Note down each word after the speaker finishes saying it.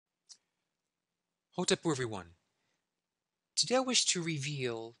Hotapu everyone. Today I wish to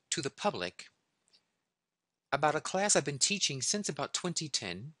reveal to the public about a class I've been teaching since about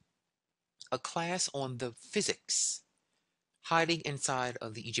 2010, a class on the physics hiding inside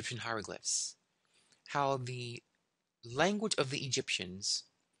of the Egyptian hieroglyphs. How the language of the Egyptians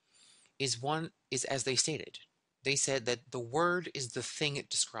is as they stated. They said that the word is the thing it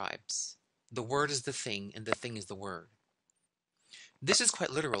describes. The word is the thing and the thing is the word. This is quite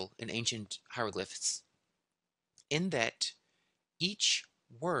literal in ancient hieroglyphs in that each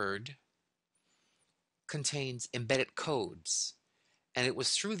word contains embedded codes. And it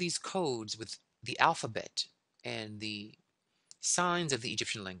was through these codes with the alphabet and the signs of the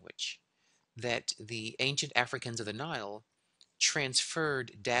Egyptian language that the ancient Africans of the Nile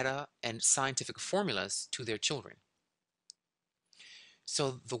transferred data and scientific formulas to their children.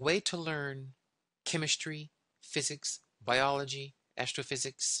 So the way to learn chemistry, physics, biology,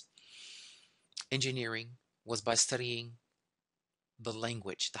 astrophysics, engineering was by studying the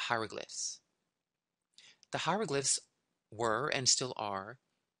language, the hieroglyphs. The hieroglyphs were and still are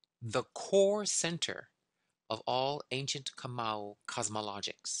the core center of all ancient Kamau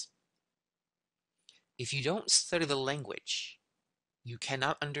cosmologics. If you don't study the language, you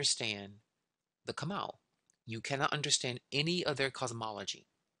cannot understand the Kamau. You cannot understand any other cosmology.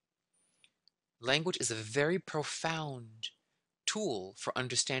 Language is a very profound tool for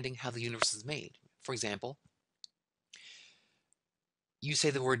understanding how the universe is made. For example, you say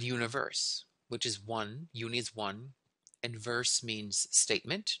the word universe, which is one, uni is one, and verse means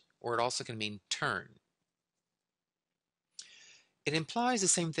statement, or it also can mean turn. It implies the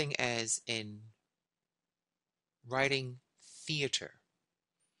same thing as in writing theater.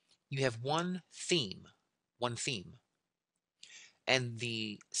 You have one theme, and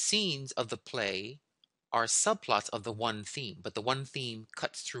the scenes of the play are subplots of the one theme, but the one theme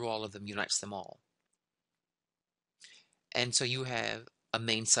cuts through all of them, unites them all. And so you have a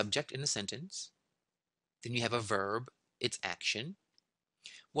main subject in a sentence, then you have a verb, its action.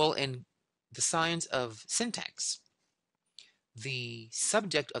 Well, in the science of syntax, the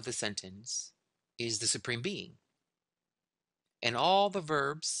subject of the sentence is the supreme being. And all the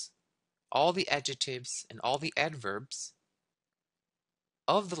verbs, all the adjectives, and all the adverbs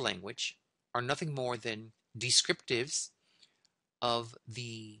of the language are nothing more than descriptives of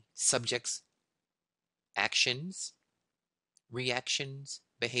the subject's actions, reactions,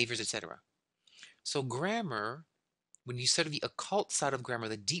 behaviors, etc. So grammar, when you study the occult side of grammar,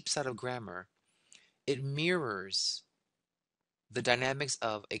 the deep side of grammar, it mirrors the dynamics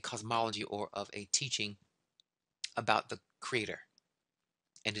of a cosmology or of a teaching about the creator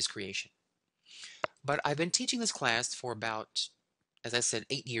and his creation. But I've been teaching this class for about, as I said,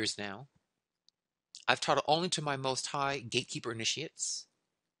 8 years now. I've taught it only to my most high gatekeeper initiates.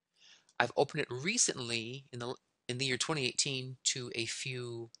 I've opened it recently in the year 2018 to a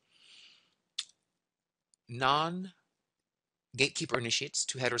few non-gatekeeper initiates,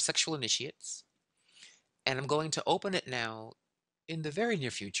 to heterosexual initiates, and I'm going to open it now in the very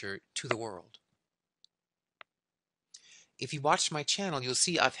near future to the world. If you watch my channel, you'll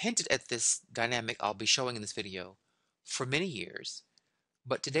see I've hinted at this dynamic I'll be showing in this video for many years,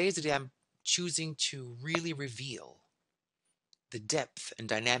 but today is the day I'm choosing to really reveal the depth and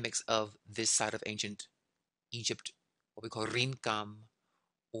dynamics of this side of ancient Egypt, what we call Rinkam,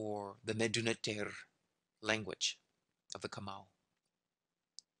 or the Medu language of the Kamau.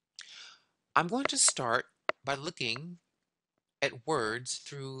 I'm going to start by looking at words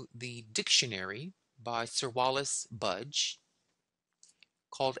through the dictionary by Sir Wallace Budge,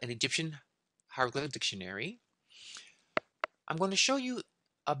 called an Egyptian Hieroglyphic Dictionary. I'm going to show you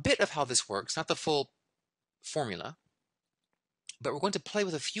a bit of how this works, not the full formula, but we're going to play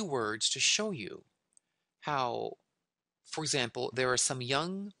with a few words to show you how, for example, there are some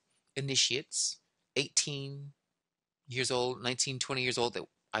young initiates, 18 years old, 19, 20 years old, that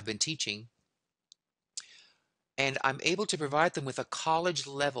I've been teaching, and I'm able to provide them with a college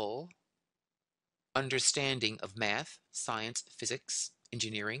level understanding of math, science, physics,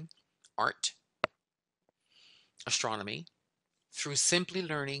 engineering, art, astronomy, through simply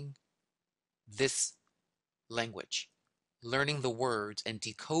learning this language, learning the words and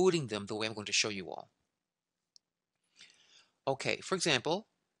decoding them the way I'm going to show you all. Okay, for example,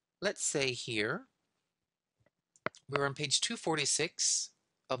 let's say here, we're on page 246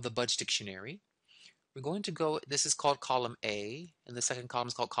 of the Budge Dictionary. We're going to go, this is called column A, and the second column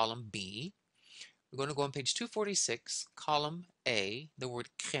is called column B. We're going to go on page 246, column A, the word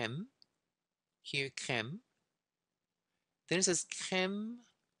crème, here crème. Then it says crème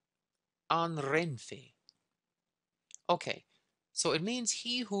en renfe. Okay, So it means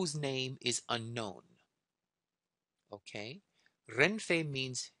he whose name is unknown. Okay? Renfe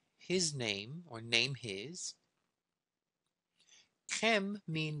means his name or name his. Chem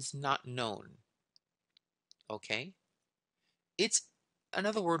means not known. Okay? It's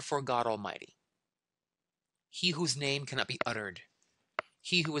another word for God Almighty. He whose name cannot be uttered.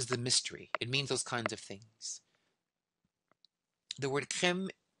 He who is the mystery. It means those kinds of things. The word chem,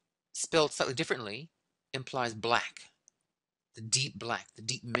 spelled slightly differently, implies black, the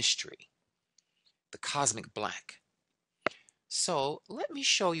deep mystery, the cosmic black. So let me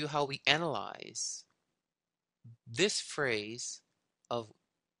show you how we analyze this phrase of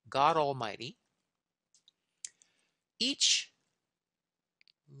God Almighty. Each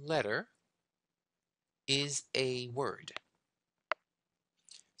letter is a word.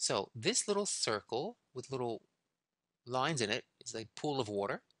 So this little circle with little lines in it is a pool of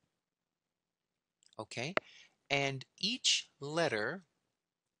water. Okay? And each letter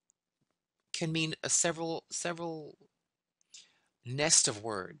can mean a several nest of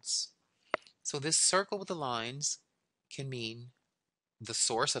words. So this circle with the lines can mean the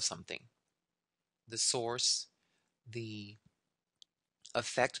source of something, the source, the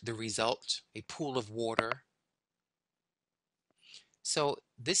effect, the result, a pool of water. So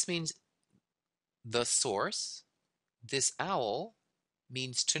this means the source. This owl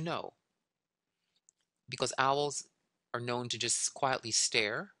means to know, because owls are known to just quietly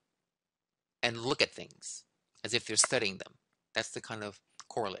stare and look at things as if they're studying them. That's the kind of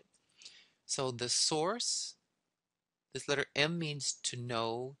correlate. So the source, this letter M means to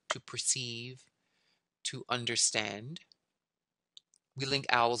know, to perceive, to understand. We link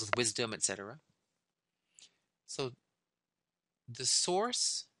owls with wisdom, etc. So the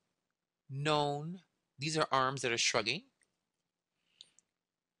source, known, these are arms that are shrugging.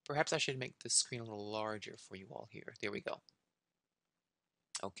 Perhaps I should make the screen a little larger for you all here. There we go.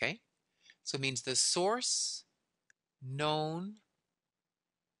 Okay. So it means the source, known.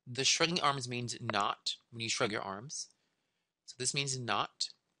 The shrugging arms means not, when you shrug your arms. So this means not.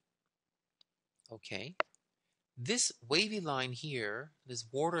 Okay. This wavy line here, this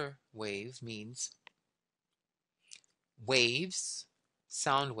water wave, means waves,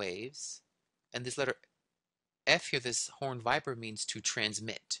 sound waves. And this letter F here, this horned viper, means to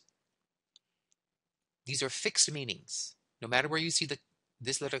transmit. These are fixed meanings. No matter where you see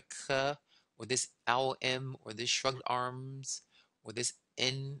this letter K, or this owl M, or this shrugged arms, or this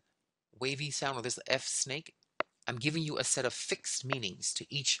N wavy sound, or this F snake, I'm giving you a set of fixed meanings to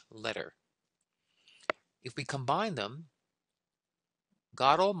each letter. If we combine them,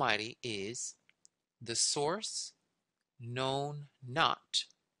 God Almighty is the source, known not,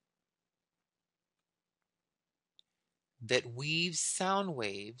 that weaves sound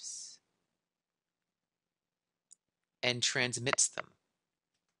waves and transmits them.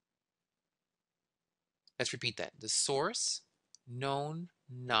 Let's repeat that. The source, known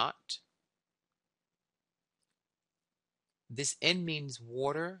not. This N means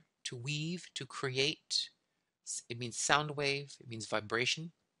water, to weave, to create. It means sound wave, it means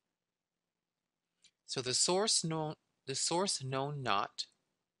vibration. So the source known not,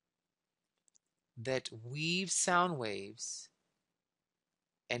 that weaves sound waves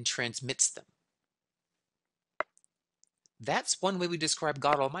and transmits them. That's one way we describe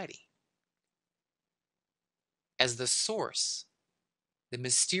God Almighty, as the source, the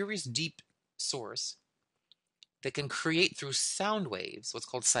mysterious deep source that can create through sound waves, what's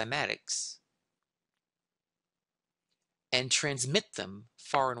called cymatics, and transmit them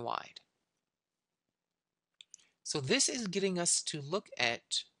far and wide. So this is getting us to look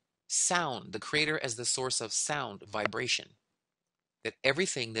at sound, the creator as the source of sound, vibration, that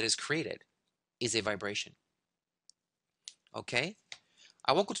everything that is created is a vibration. Okay?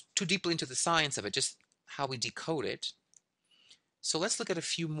 I won't go too deeply into the science of it, just how we decode it. So let's look at a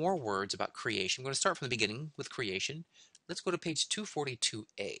few more words about creation. I'm going to start from the beginning with creation. Let's go to page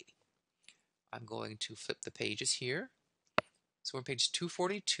 242A. I'm going to flip the pages here. So we're on page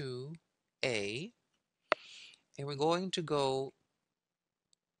 242A, and we're going to go,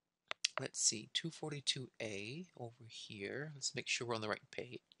 let's see, 242A over here. Let's make sure we're on the right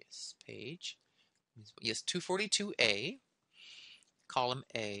page. Yes, page. Yes, 242A, column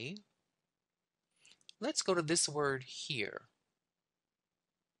A. Let's go to this word here.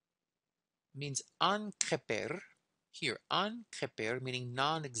 It means ancreper. Here, ancreper, meaning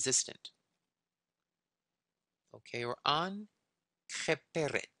non-existent. Okay, or ancreperet.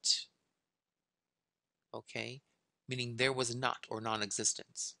 Okay, meaning there was not, or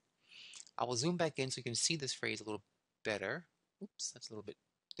non-existence. I will zoom back in so you can see this phrase a little better. Oops, that's a little bit,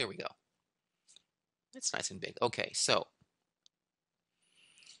 there we go. It's nice and big. Okay, so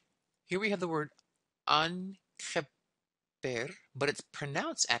Here we have the word ankeper, but it's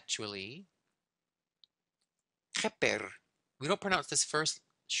pronounced actually keper. We don't pronounce this first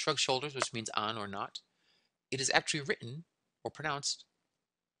shrug shoulders, which means on or not. It is actually written or pronounced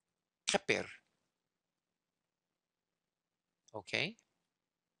keper. Okay?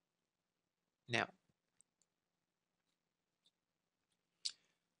 Now,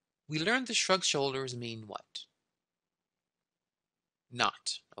 we learned the shrug shoulders mean what?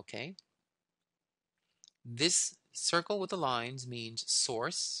 Not. Okay? This circle with the lines means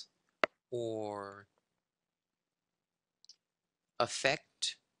source or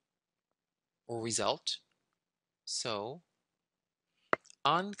effect or result. So,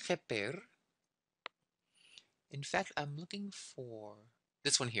 ankeper. In fact, I'm looking for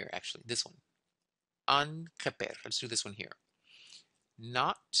this one here, actually. This one. Ankeper. Let's do this one here.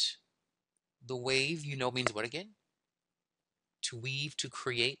 Not the wave, you know, means what again? To weave, to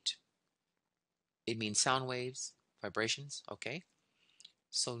create. It means sound waves, vibrations. Okay.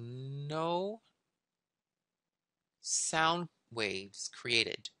 So, no sound waves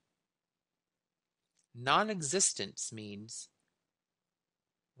created. Non-existence means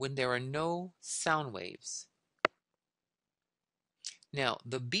when there are no sound waves. Now,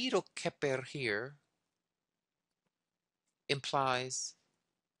 the beetle keper here implies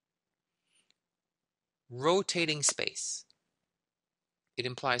rotating space. It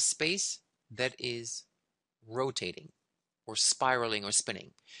implies space that is rotating or spiraling or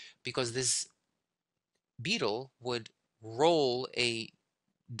spinning, because this beetle would roll a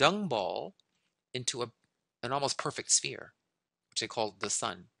dung ball into an almost perfect sphere, which they call the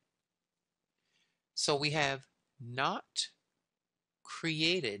sun. So we have not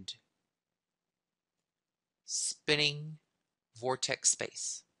created spinning vortex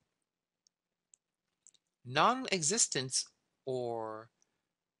space. Non-existence or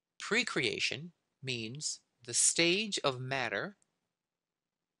pre-creation means the stage of matter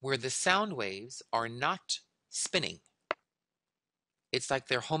where the sound waves are not spinning. It's like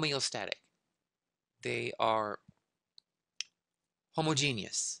they're homeostatic. They are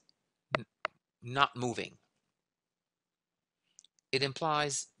homogeneous, not moving. It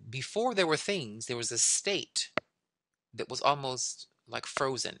implies before there were things, there was a state that was almost like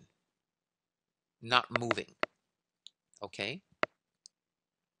frozen, not moving. Okay?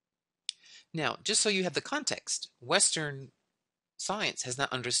 Now, just so you have the context, Western science has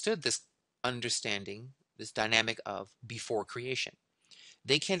not understood this understanding, this dynamic of before creation.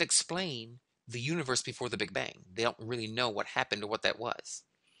 They can't explain the universe before the Big Bang. They don't really know what happened or what that was.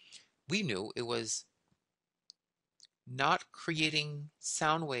 We knew it was not creating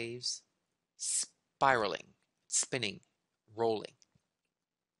sound waves, spiraling, spinning, rolling.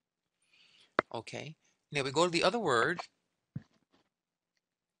 Okay. Now we go to the other word,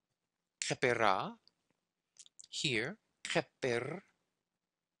 khepera, here, kheper,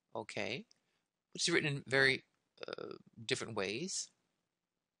 okay, which is written in very different ways.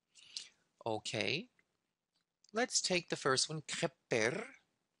 Okay. Let's take the first one, kheper.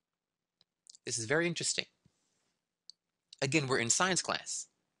 This is very interesting. Again, we're in science class,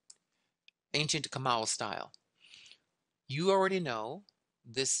 ancient Kamal style. You already know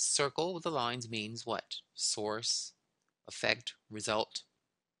this circle with the lines means what? Source, effect, result,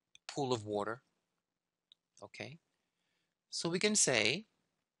 pool of water. Okay. So we can say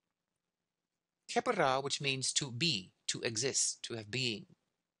khepera, which means to be, to exist, to have being,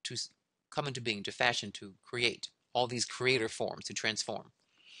 to come into being, to fashion, to create. All these creator forms, to transform.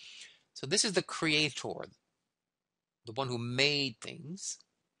 So this is the creator, the one who made things.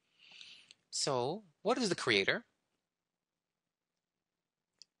 So what is the creator?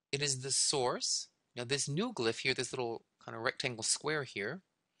 It is the source. Now this new glyph here, this little kind of rectangle square here,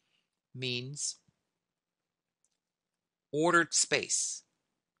 means ordered space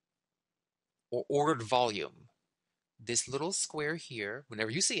or ordered volume. This little square here, whenever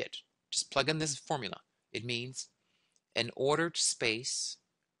you see it, just plug in this formula. It means an ordered space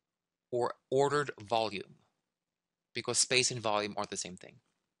or ordered volume, because space and volume are the same thing.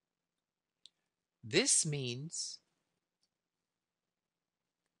 This means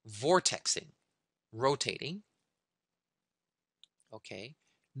vortexing, rotating. Okay.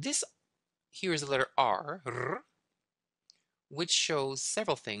 This here is the letter R, which shows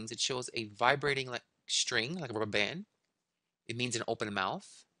several things. It shows a vibrating like string, like a rubber band. It means an open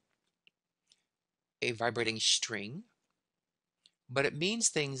mouth, a vibrating string, but it means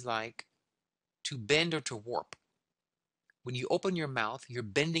things like to bend or to warp. When you open your mouth, you're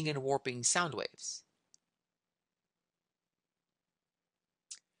bending and warping sound waves.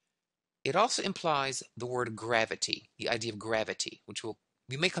 It also implies the word gravity, the idea of gravity, which we'll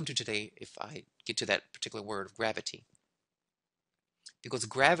we may come to today if I get to that particular word of gravity. Because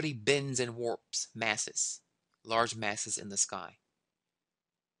gravity bends and warps masses, large masses in the sky.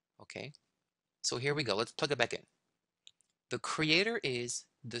 Okay, so here we go. Let's plug it back in. The creator is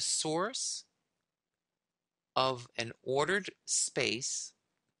the source of an ordered space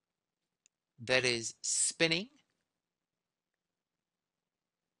that is spinning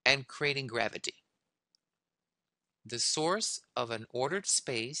and creating gravity. The source of an ordered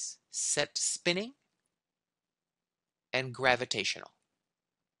space set spinning and gravitational.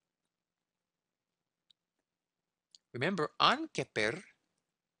 Remember, ankeper,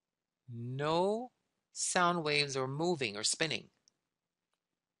 no sound waves are moving or spinning.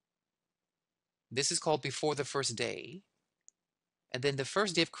 This is called before the first day. And then the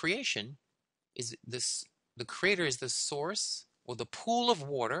first day of creation is this, the creator is the source or the pool of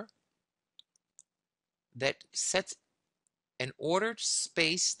water that sets an ordered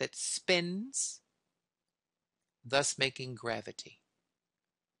space that spins, thus making gravity.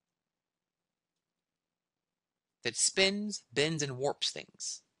 That spins, bends, and warps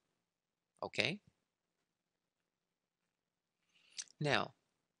things. Okay? Now,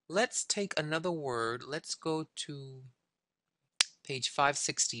 let's take another word. Let's go to page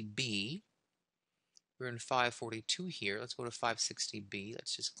 560b. We're in 542 here. Let's go to 560b.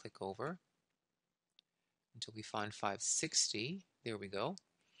 Let's just click over until we find 560. There we go.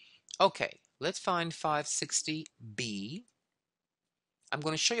 Okay, let's find 560b. I'm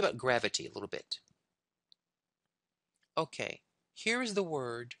going to show you about gravity a little bit. Okay, here is the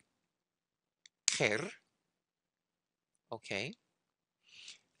word ker. Okay,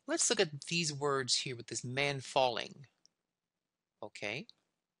 let's look at these words here with this man falling. Okay,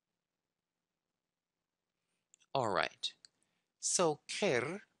 all right. So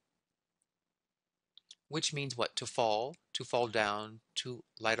ker, which means what? To fall down, to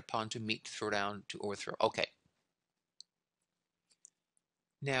light upon, to meet, to throw down, to overthrow. Okay.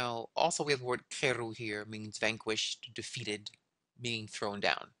 Now, also we have the word keru here, means vanquished, defeated, meaning thrown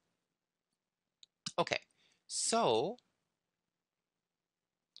down. Okay, so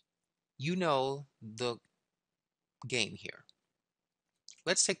you know the game here.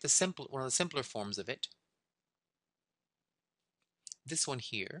 Let's take one of the simpler forms of it. This one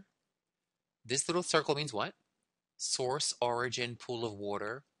here. This little circle means what? Source, origin, pool of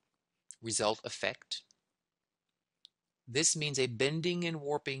water, result, effect. This means a bending and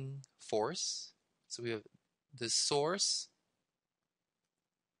warping force. So we have the source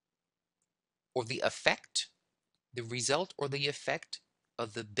or the effect, the result or the effect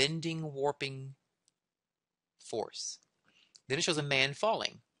of the bending, warping force. Then it shows a man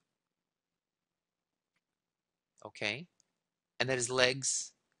falling. Okay? And that his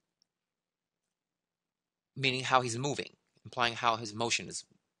legs, meaning how he's moving, implying how his motion is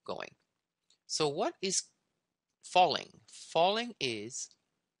going. So what is falling? Falling is,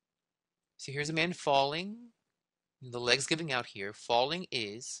 so here's a man falling, the legs giving out here. Falling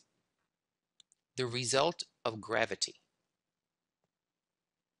is the result of gravity.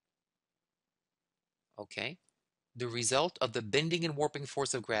 Okay? The result of the bending and warping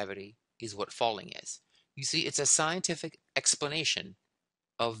force of gravity is what falling is. You see, it's a scientific explanation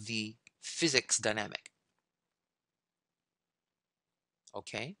of the physics dynamic.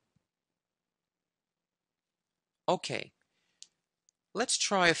 Okay? Okay. Let's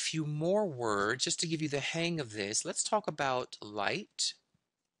try a few more words just to give you the hang of this. Let's talk about light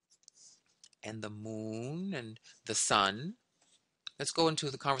and the moon and the sun. Let's go into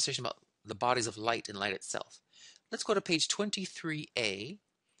the conversation about the bodies of light and light itself. Let's go to page 23A.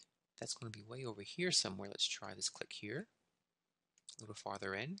 That's going to be way over here somewhere. Let's try this. Click here. A little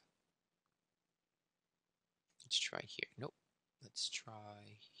farther in. Let's try here. Nope. Let's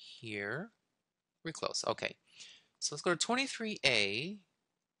try here. We're close. Okay. So let's go to 23A.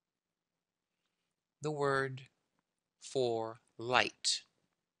 The word for light.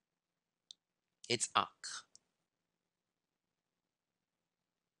 It's ak.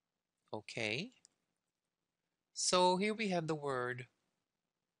 Okay. So here we have the word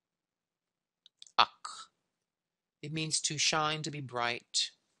ak. It means to shine, to be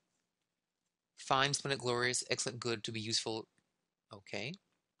bright, fine, splendid, glorious, excellent, good, to be useful. Okay.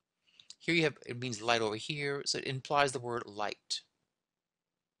 Here you have, it means light over here, so it implies the word light.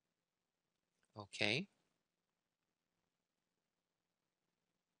 Okay.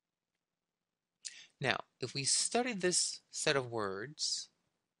 Now, if we study this set of words,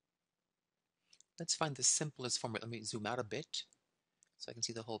 let's find the simplest form. Let me zoom out a bit so I can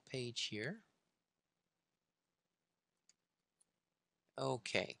see the whole page here.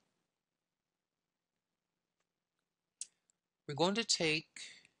 Okay. We're going to take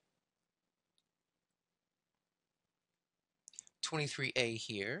 23A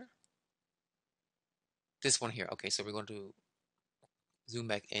here. This one here. Okay, so we're going to zoom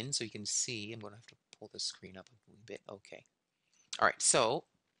back in so you can see. I'm going to have to pull the screen up a wee bit. Okay. All right, so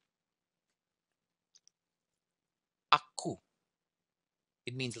aku.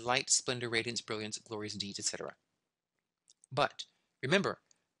 It means light, splendor, radiance, brilliance, glorious deeds, etc. But remember,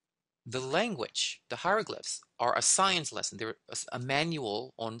 the language, the hieroglyphs, are a science lesson. They're a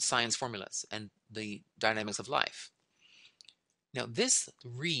manual on science formulas and the dynamics of life. Now, this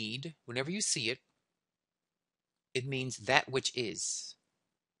read, whenever you see it, it means that which is.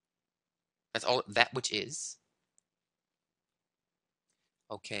 That's all, that which is.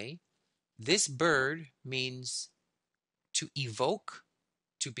 Okay. This bird means to evoke,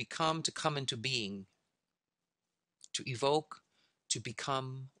 to become, to come into being. To evoke, to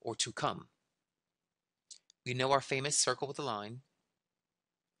become, or to come. We know our famous circle with a line,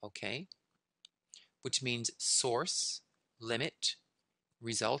 okay, which means source, limit,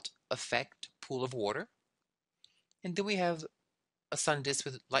 result, effect, pool of water. And then we have a sun disk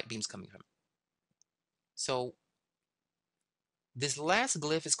with light beams coming from it. So this last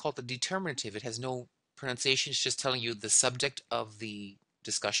glyph is called the determinative. It has no pronunciation. It's just telling you the subject of the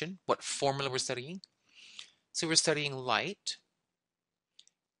discussion, what formula we're studying. So we're studying light,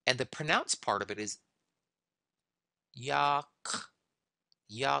 and the pronounced part of it is yak,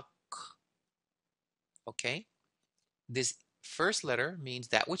 yak. Okay? This first letter means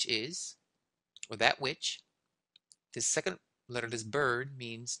that which is, or that which. This second letter, this bird,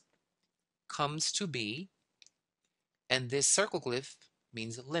 means comes to be. And this circle glyph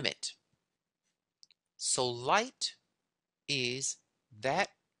means limit. So light is that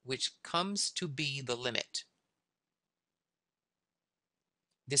which comes to be the limit.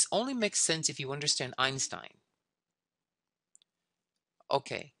 This only makes sense if you understand Einstein.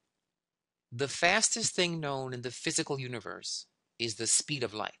 Okay, the fastest thing known in the physical universe is the speed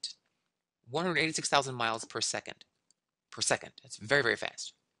of light. 186,000 miles per second. Per second. That's very, very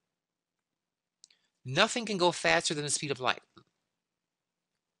fast. Nothing can go faster than the speed of light.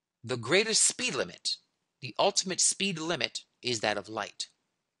 The greatest speed limit, the ultimate speed limit, is that of light.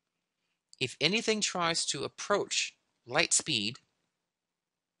 If anything tries to approach light speed,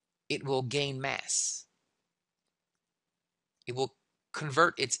 it will gain mass. It will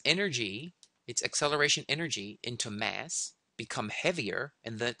convert its energy, its acceleration energy, into mass, become heavier,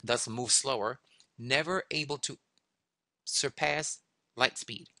 and thus move slower, never able to surpass light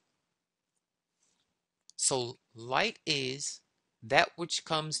speed. So light is that which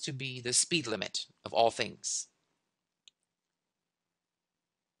comes to be the speed limit of all things.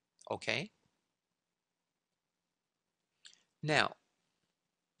 Okay? Now,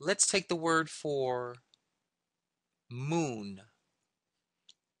 let's take the word for moon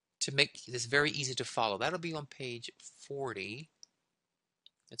to make this very easy to follow. That'll be on page 40.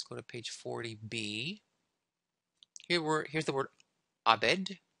 Let's go to page 40b. Here's the word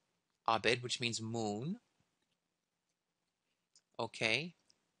abed. Abed, which means moon. Okay.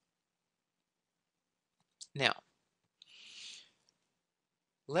 Now,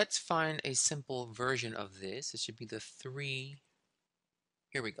 let's find a simple version of this. It should be the 3.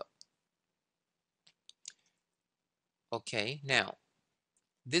 Here we go. Okay, now,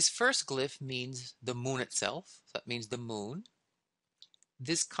 this first glyph means the moon itself. That means the moon.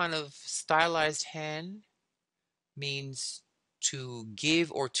 This kind of stylized hand means to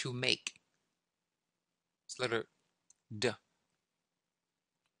give or to make. It's letter D.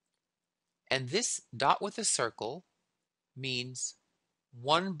 And this dot with a circle means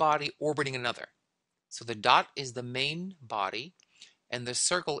one body orbiting another. So the dot is the main body, and the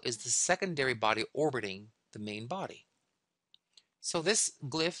circle is the secondary body orbiting the main body. So this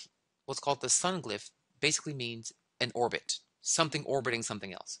glyph, what's called the sun glyph, basically means an orbit, something orbiting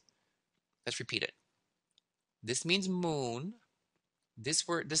something else. Let's repeat it. This means moon. This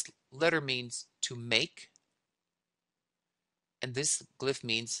letter means to make, and this glyph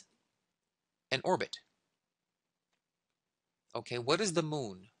means an orbit. Okay, what is the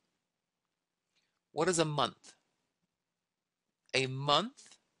moon? What is a month? A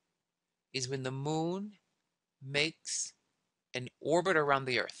month is when the moon makes an orbit around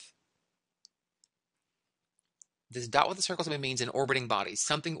the Earth. This dot with the circle simply means an orbiting body,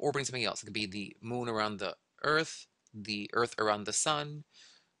 something orbiting something else. It could be the moon around the Earth around the sun,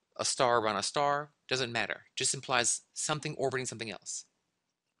 a star around a star. Doesn't matter. Just implies something orbiting something else.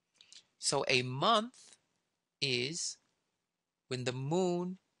 So a month is when the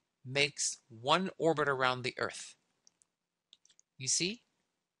moon makes one orbit around the Earth. You see?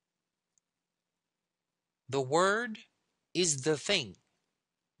 The word is the thing.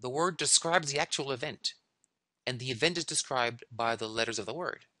 The word describes the actual event, and the event is described by the letters of the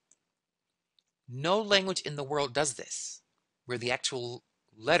word. No language in the world does this, where the actual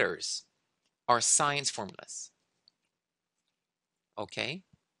letters are science formulas. Okay?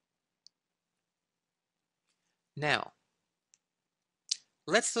 Now,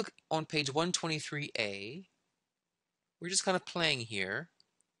 let's look on page 123A. We're just kind of playing here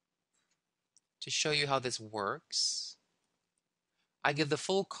to show you how this works. I give the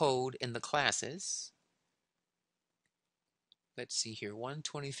full code in the classes. Let's see here,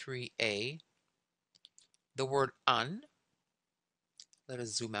 123A. The word un. Let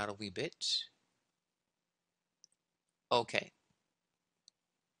us zoom out a wee bit. Okay.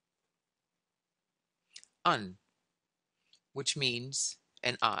 Un, which means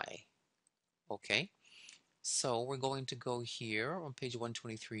an eye. Okay. So we're going to go here on page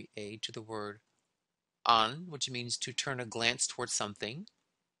 123A to the word an, which means to turn a glance towards something.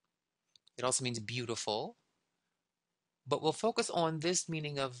 It also means beautiful. But we'll focus on this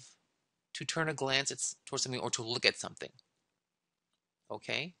meaning of to turn a glance towards something or to look at something.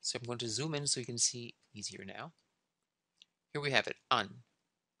 Okay, so I'm going to zoom in so you can see easier now. Here we have it, an.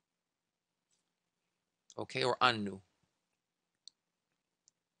 Okay, or annu.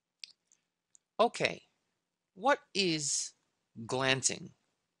 Okay, what is glancing?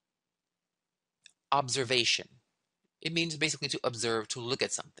 Observation. It means basically to observe, to look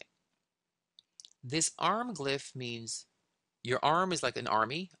at something. This arm glyph means your arm is like an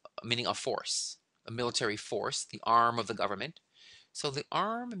army, meaning a force, a military force, the arm of the government. So the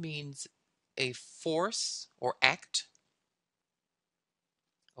arm means a force or act.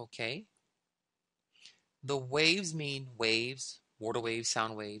 Okay. The waves mean waves, water waves,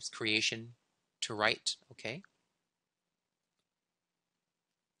 sound waves, creation, to write. Okay.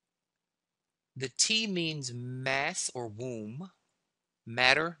 The T means mass or womb,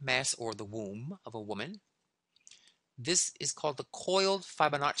 matter, mass, or the womb of a woman. This is called the coiled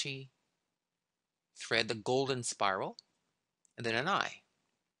Fibonacci thread, the golden spiral, and then an I.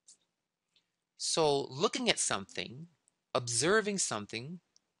 So looking at something, observing something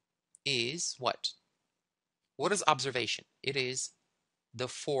is what? What is observation? It is the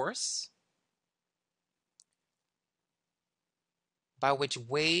force by which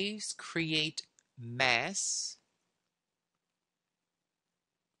waves create mass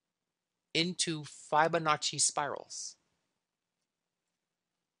into Fibonacci spirals.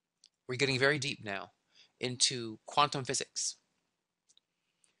 We're getting very deep now into quantum physics.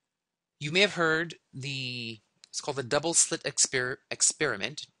 You may have heard it's called the double slit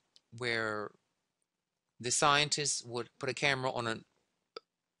experiment, where the scientists would put a camera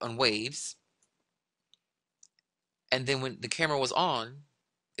on waves, and then when the camera was on,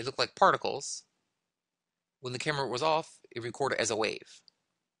 it looked like particles. When the camera was off, it recorded as a wave.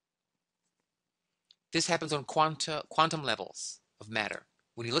 This happens on quantum levels of matter.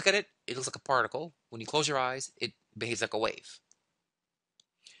 When you look at it, it looks like a particle. When you close your eyes, it behaves like a wave.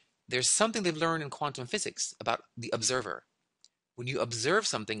 There's something they've learned in quantum physics about the observer. When you observe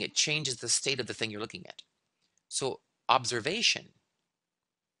something, it changes the state of the thing you're looking at. So observation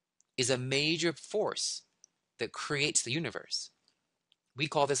is a major force that creates the universe. We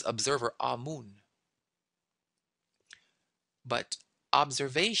call this observer Amun. But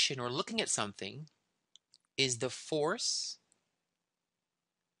observation, or looking at something, is the force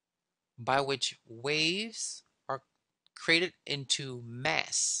by which waves are created into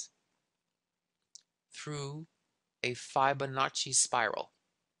mass through a Fibonacci spiral.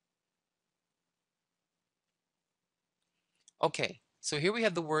 Okay, so here we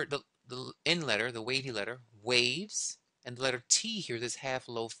have the word, the N letter, the wavy letter, waves, and the letter T here, this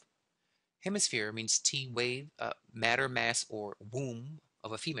half-loaf hemisphere means T, wave, matter, mass, or womb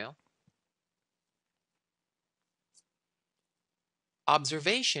of a female.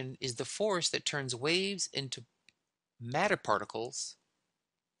 Observation is the force that turns waves into matter particles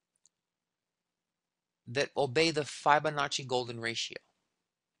that obey the Fibonacci golden ratio.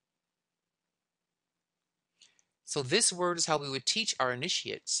 So this word is how we would teach our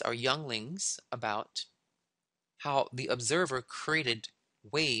initiates, our younglings, about how the observer created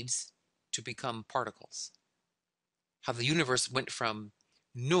waves to become particles. How the universe went from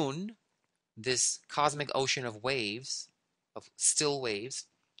Nun, this cosmic ocean of waves, of still waves,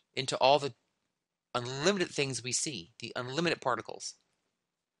 into all the unlimited things we see, the unlimited particles.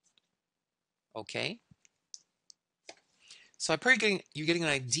 Okay? So I pray you're getting an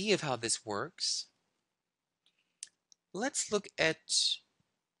idea of how this works. Let's look at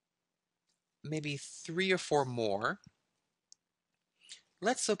maybe 3 or 4 more.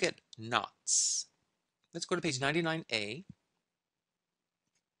 Let's look at knots. Let's go to page 99A.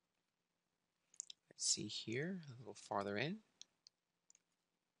 Let's see here, a little farther in.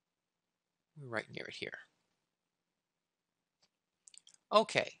 We're right near it here.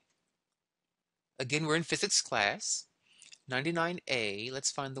 Okay. Again, we're in physics class. 99A,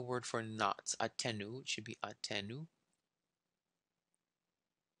 let's find the word for knots. Atenu, it should be atenu.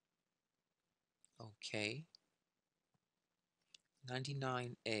 Okay.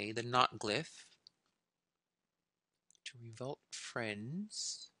 99A, the knot glyph. To revolt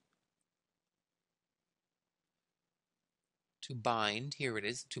friends. To bind, here it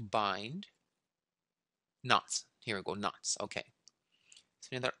is, to bind. Knots, here we go, knots, okay. So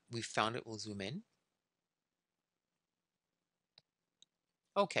now that we've found it, we'll zoom in.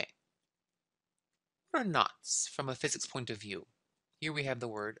 Okay. What are knots from a physics point of view? Here we have the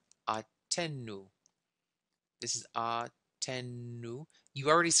word atenu. This is atenu. You've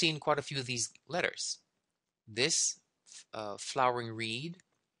already seen quite a few of these letters. This flowering reed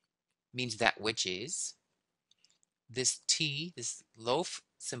means that which is. This T, this loaf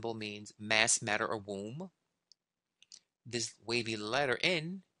symbol means mass, matter, or womb. This wavy letter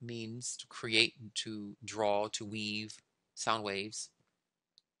N means to create, to draw, to weave sound waves.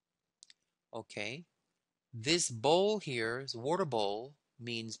 Okay. This bowl here, this water bowl,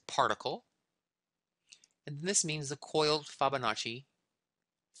 means particle. And this means the coiled Fibonacci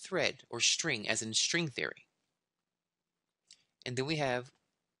thread or string, as in string theory. And then we have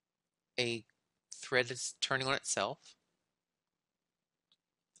a thread that's turning on itself.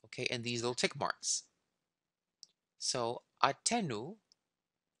 Okay, and these little tick marks. So atenu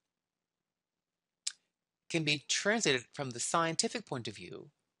can be translated from the scientific point of view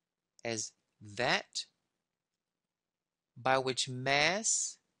as that by which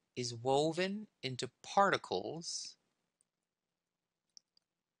mass is woven into particles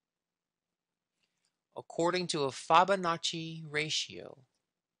according to a Fibonacci ratio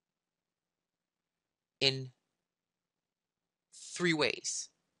in three ways.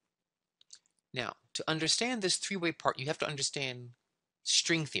 Now, to understand this three-way part, you have to understand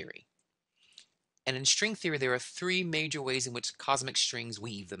string theory. And in string theory, there are three major ways in which cosmic strings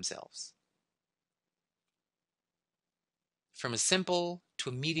weave themselves. From a simple to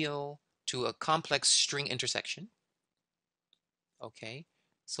a medial to a complex string intersection. Okay,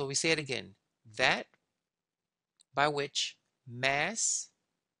 so we say it again. That by which mass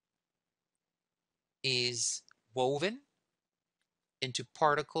is woven into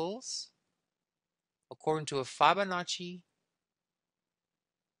particles according to a Fibonacci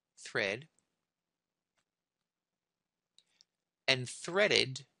thread and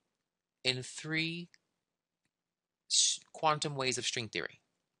threaded in three quantum ways of string theory.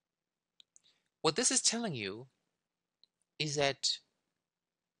 What this is telling you is that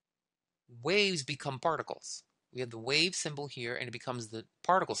waves become particles. We have the wave symbol here and it becomes the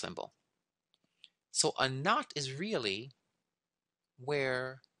particle symbol. So a knot is really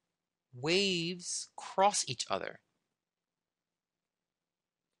where waves cross each other.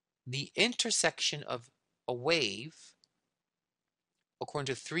 The intersection of a wave,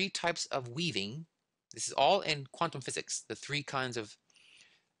 according to three types of weaving, this is all in quantum physics, the three kinds of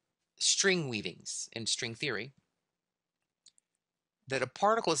string weavings in string theory, that a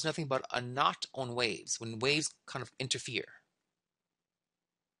particle is nothing but a knot on waves. When waves kind of interfere,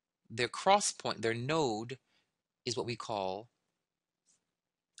 their cross point, their node, is what we call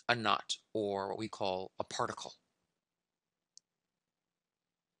a knot, or what we call a particle.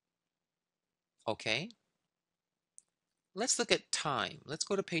 Okay? Let's look at time. Let's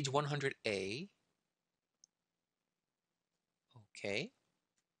go to page 100A. Okay.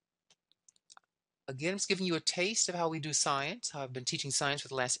 Again, I'm just giving you a taste of how we do science, how I've been teaching science for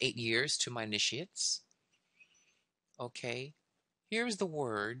the last 8 years to my initiates. Okay. Here's the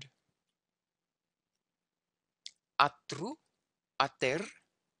word atru, ater.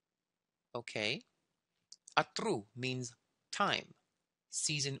 Okay. Atru means time,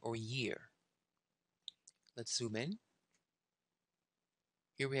 season, or year. Let's zoom in.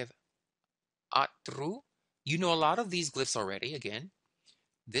 Here we have atru. You know a lot of these glyphs already. Again,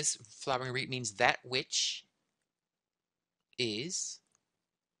 this flowering reed means that which is.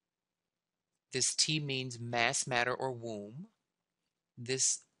 This T means mass, matter, or womb.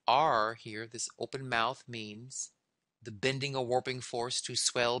 This R here, this open mouth, means the bending or warping force to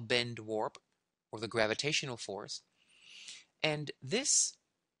swell, bend, warp, or the gravitational force. And this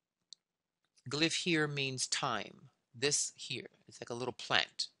glyph here means time. This here, it's like a little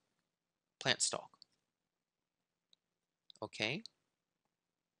plant stalk. Okay?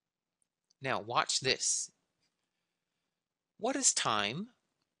 Now watch this. What is time?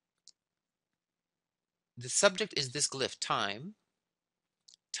 the subject is this glyph, time.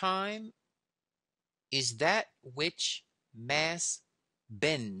 Time is that which mass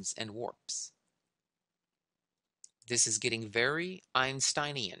bends and warps. This is getting very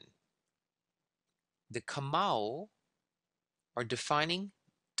Einsteinian. The Kamau are defining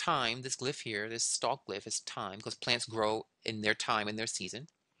time. This glyph here, this stalk glyph, is time because plants grow in their time, in their season.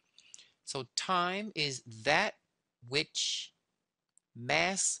 So time is that which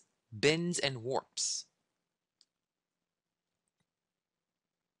mass bends and warps.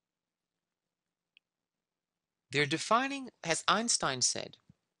 They're defining, as Einstein said,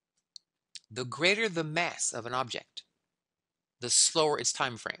 the greater the mass of an object, the slower its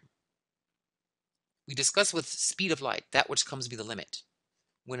time frame. We discussed with speed of light, that which comes to be the limit.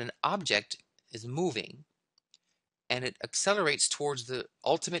 When an object is moving and it accelerates towards the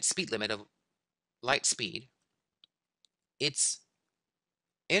ultimate speed limit of light speed, its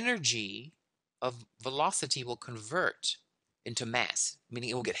energy of velocity will convert into mass, meaning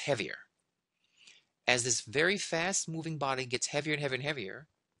it will get heavier. As this very fast moving body gets heavier and heavier and heavier,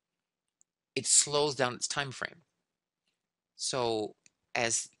 it slows down its time frame. So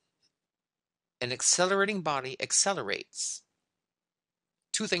as an accelerating body accelerates,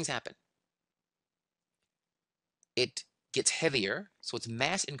 two things happen. It gets heavier, so its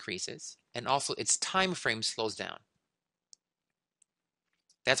mass increases, and also its time frame slows down.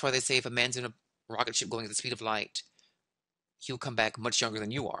 That's why they say if a man's in a rocket ship going at the speed of light, he'll come back much younger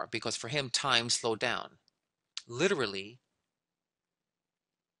than you are, because for him, time slowed down. Literally,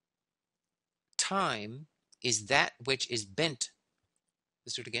 time is that which is bent.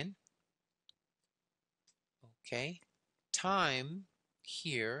 Let's do it again. Okay. Time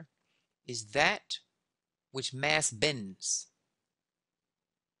here is that which mass bends.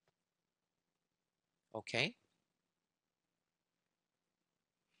 Okay.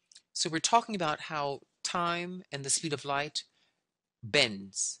 So we're talking about how time and the speed of light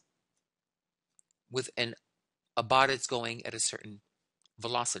bends with a body that's going at a certain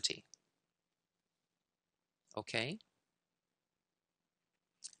velocity. Okay.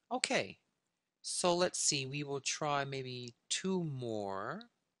 Okay. So let's see. We will try maybe two more.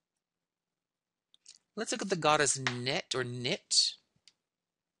 Let's look at the goddess Net or Knit.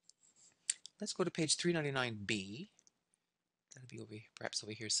 Let's go to page 399b. That'll be over, perhaps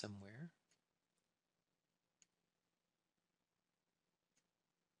over here somewhere.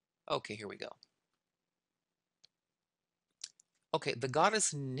 Okay, here we go. Okay, the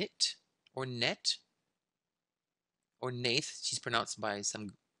goddess Nit or Net or Nath, she's pronounced by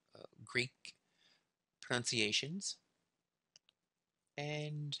some Greek pronunciations.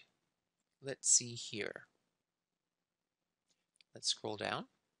 And let's see here. Let's scroll down.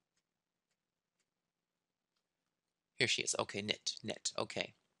 Here she is. Okay, Net.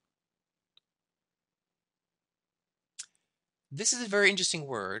 Okay. This is a very interesting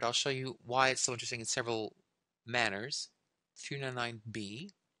word. I'll show you why it's so interesting in several manners.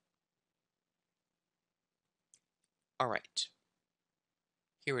 399b. All right.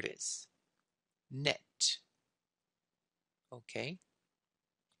 Here it is. Net. Okay.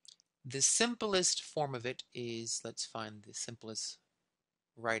 The simplest form of it is, let's find the simplest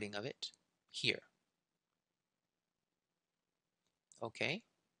writing of it here. Okay.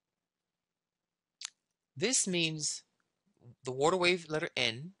 This means the water wave letter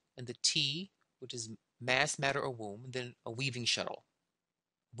N and the T, which is mass, matter, or womb, and then a weaving shuttle.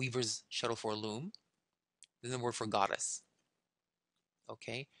 Weaver's shuttle for a loom. Then the word for goddess.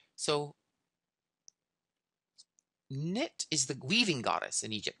 Okay. So Nit is the weaving goddess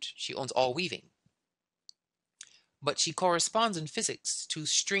in Egypt. She owns all weaving. But she corresponds in physics to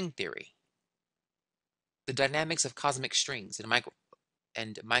string theory, the dynamics of cosmic strings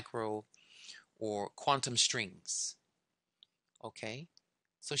and micro or quantum strings. Okay?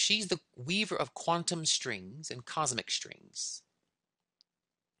 So she's the weaver of quantum strings and cosmic strings.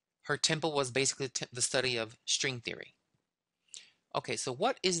 Her temple was basically the study of string theory. Okay, so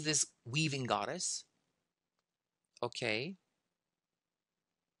what is this weaving goddess? Okay.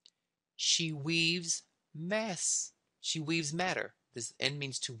 She weaves mass. She weaves matter. This N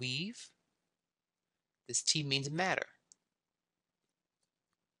means to weave. This T means matter.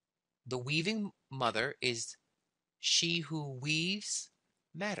 The weaving mother is she who weaves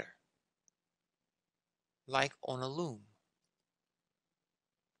matter, like on a loom.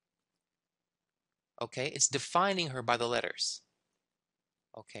 Okay, it's defining her by the letters.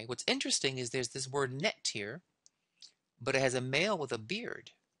 Okay, what's interesting is there's this word net here, but it has a male with a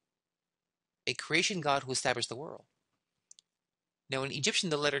beard, a creation god who established the world. Now in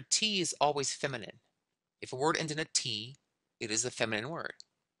Egyptian, the letter T is always feminine. If a word ends in a T, it is a feminine word.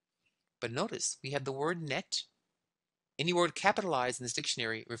 But notice, we have the word net. Any word capitalized in this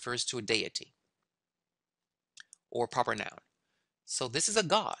dictionary refers to a deity or proper noun. So this is a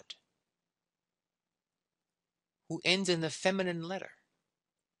god who ends in the feminine letter,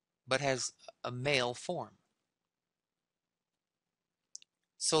 but has a male form.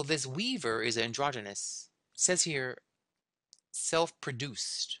 So this weaver is androgynous. It says here,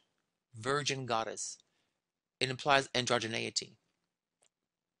 self-produced, virgin goddess. It implies androgeneity.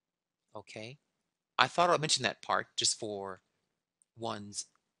 Okay? I thought I'd mention that part just for one's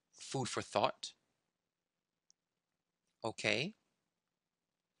food for thought. Okay?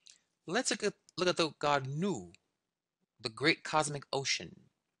 Let's look at the god Nu, the great cosmic ocean.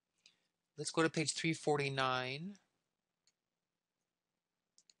 Let's go to page 349.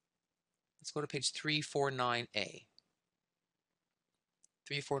 Let's go to page 349A.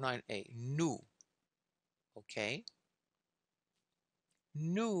 349A. Nu. Okay?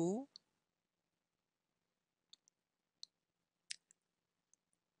 Nu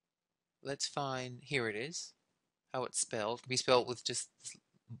let's find, here it is, how it's spelled. It can be spelled with just this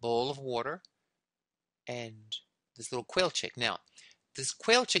bowl of water and this little quail chick. Now, this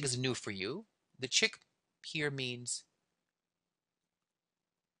quail chick is new for you. The chick here means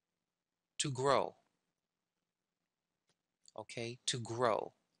to grow. Okay, to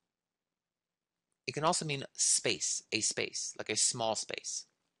grow. It can also mean space, a space, like a small space.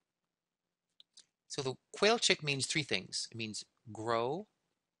 So the quail chick means three things. It means grow,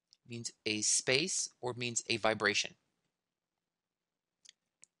 means a space, or means a vibration.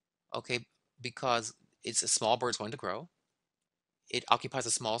 Okay, because it's a small bird, it's going to grow. It occupies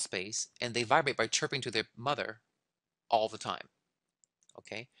a small space, and they vibrate by chirping to their mother all the time.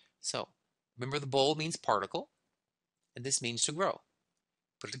 Okay, so remember the bowl means particle, and this means to grow.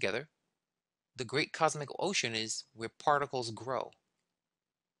 Put it together. The great cosmic ocean is where particles grow.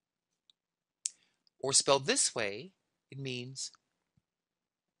 Or spelled this way, it means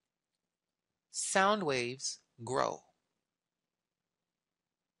sound waves grow.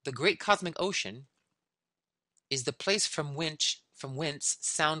 The great cosmic ocean is the place from whence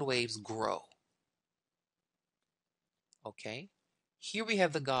sound waves grow. Okay? Here we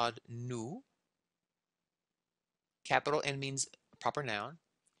have the god Nu. Capital N means proper noun.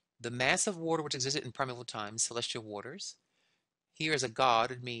 The mass of water which existed in primeval times, celestial waters. Here as a god,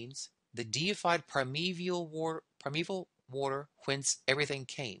 it means the deified primeval water whence everything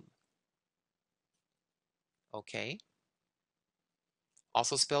came. Okay?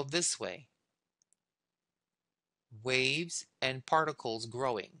 Also spelled this way. Waves and particles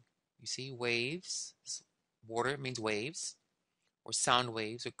growing. You see, waves, water means waves, or sound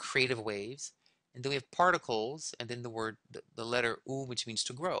waves, or creative waves. And then we have particles, and then the word, the letter U, which means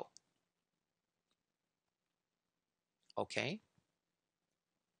to grow. Okay?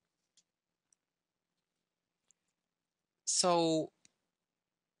 So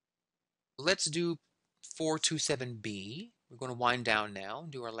let's do 427B. We're going to wind down now,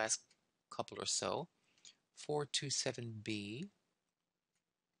 do our last couple or so. 427B.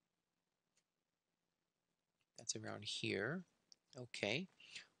 That's around here. Okay.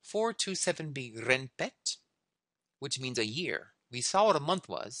 427B, Renpet, which means a year. We saw what a month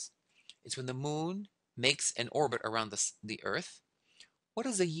was. It's when the moon makes an orbit around the Earth. What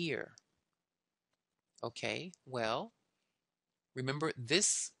is a year? Okay, well, remember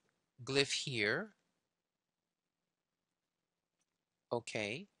this glyph here,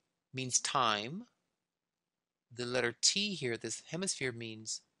 okay, means time. The letter T here, this hemisphere,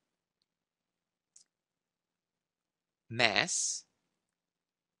 means mass.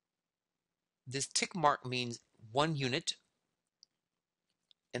 This tick mark means 1 unit,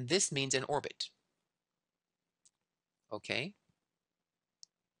 and this means an orbit. Okay?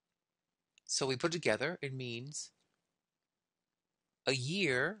 So we put together, it means a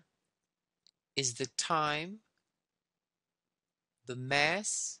year is the time, the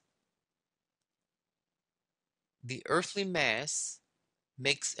mass, the earthly mass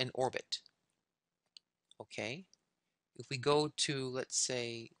makes an orbit. Okay? If we go to, let's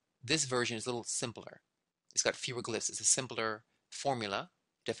say, this version is a little simpler. It's got fewer glyphs. It's a simpler formula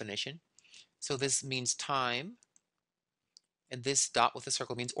definition. So this means time, and this dot with the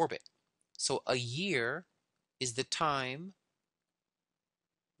circle means orbit. So a year is the time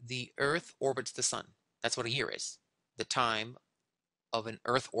the Earth orbits the sun. That's what a year is. The time of an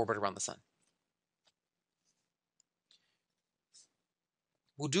Earth orbit around the sun.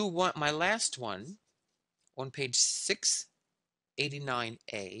 We'll do my last one on page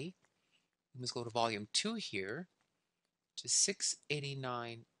 689A. Let's go to volume 2 here to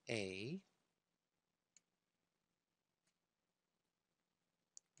 689A.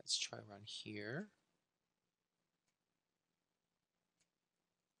 Let's try around here.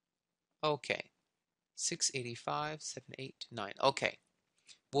 Okay. 685, 789. Okay.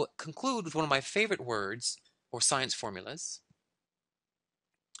 We'll conclude with one of my favorite words or science formulas,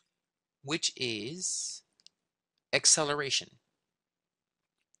 which is acceleration.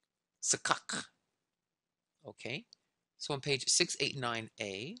 Sakak. Okay. So on page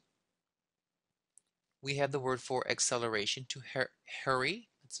 689A, we have the word for acceleration. To hurry.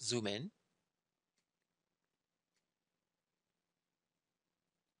 Let's zoom in.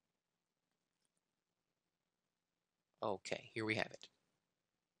 Okay, here we have it.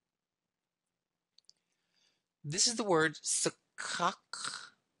 This is the word sakak.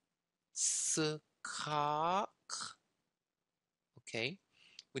 Sakak. Okay,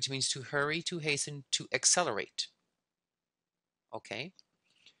 which means to hurry, to hasten, to accelerate. Okay,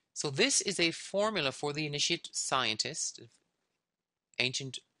 so this is a formula for the initiate scientist of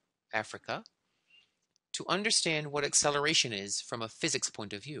ancient Africa to understand what acceleration is from a physics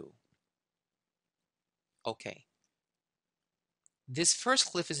point of view. Okay, this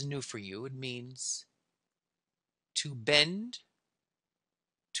first glyph is new for you. It means to bend,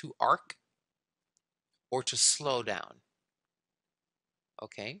 to arc, or to slow down.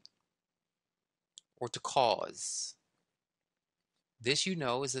 Okay, or to cause. This, you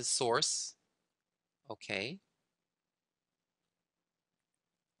know, is a source. Okay.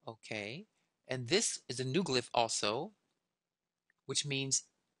 Okay. And this is a new glyph also, which means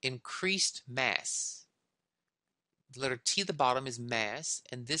increased mass. The letter T at the bottom is mass,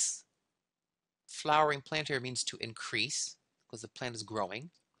 and this flowering plant here means to increase because the plant is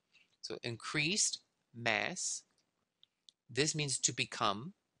growing. So increased mass. This means to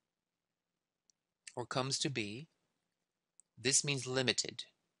become or comes to be. This means limited.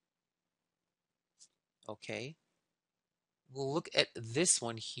 Okay. We'll look at this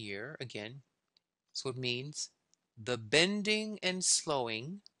one here again. So it means the bending and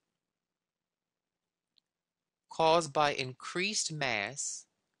slowing caused by increased mass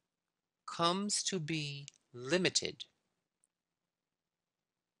comes to be limited,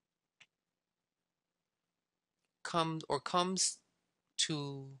 comes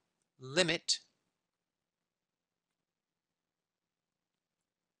to limit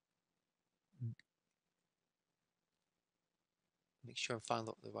make sure I find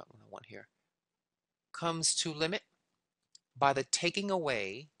the right one I want here. Comes to limit by the taking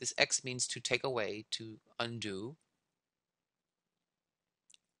away. This X means to take away, to undo.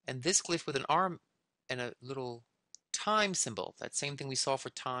 And this glyph with an arm and a little time symbol, that same thing we saw for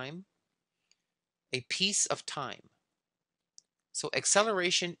time, a piece of time. So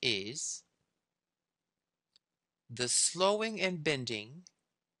acceleration is the slowing and bending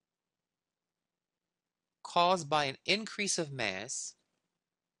caused by an increase of mass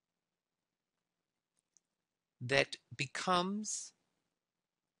that becomes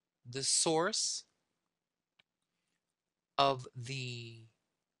the source of the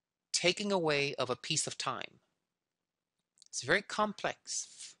taking away of a piece of time. It's very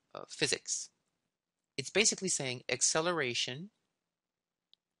complex physics. It's basically saying acceleration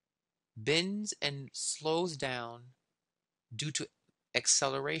bends and slows down due to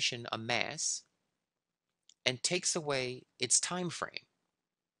acceleration, a mass, and takes away its time frame,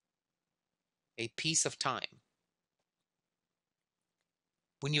 a piece of time.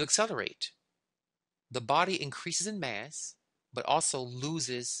 When you accelerate, the body increases in mass, but also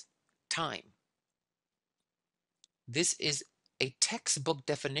loses time. This is a textbook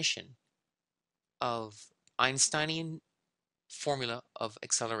definition of Einsteinian formula of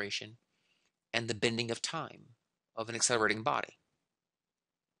acceleration and the bending of time of an accelerating body.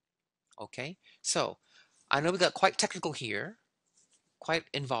 Okay, so I know we got quite technical here, quite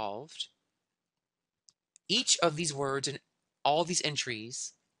involved. Each of these words and all these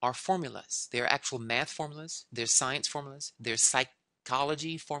entries are formulas. They're actual math formulas, they're science formulas, they're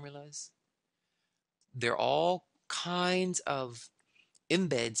psychology formulas. They're all kinds of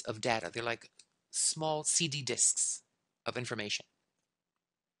embeds of data. They're like small CD disks of information.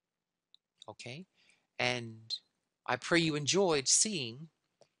 Okay? And I pray you enjoyed seeing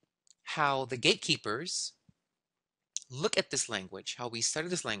how the gatekeepers look at this language, how we study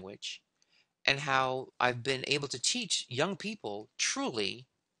this language, and how I've been able to teach young people truly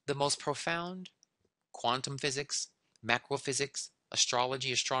the most profound quantum physics, macrophysics,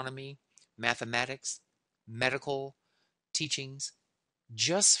 astrology, astronomy, mathematics, medical teachings,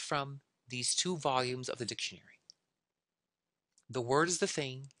 just from these 2 volumes of the dictionary. The word is the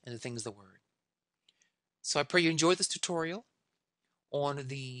thing, and the thing is the word. So I pray you enjoyed this tutorial on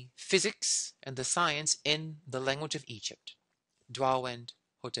the physics and the science in the language of Egypt. Dwawend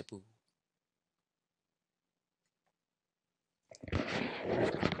Hotepu.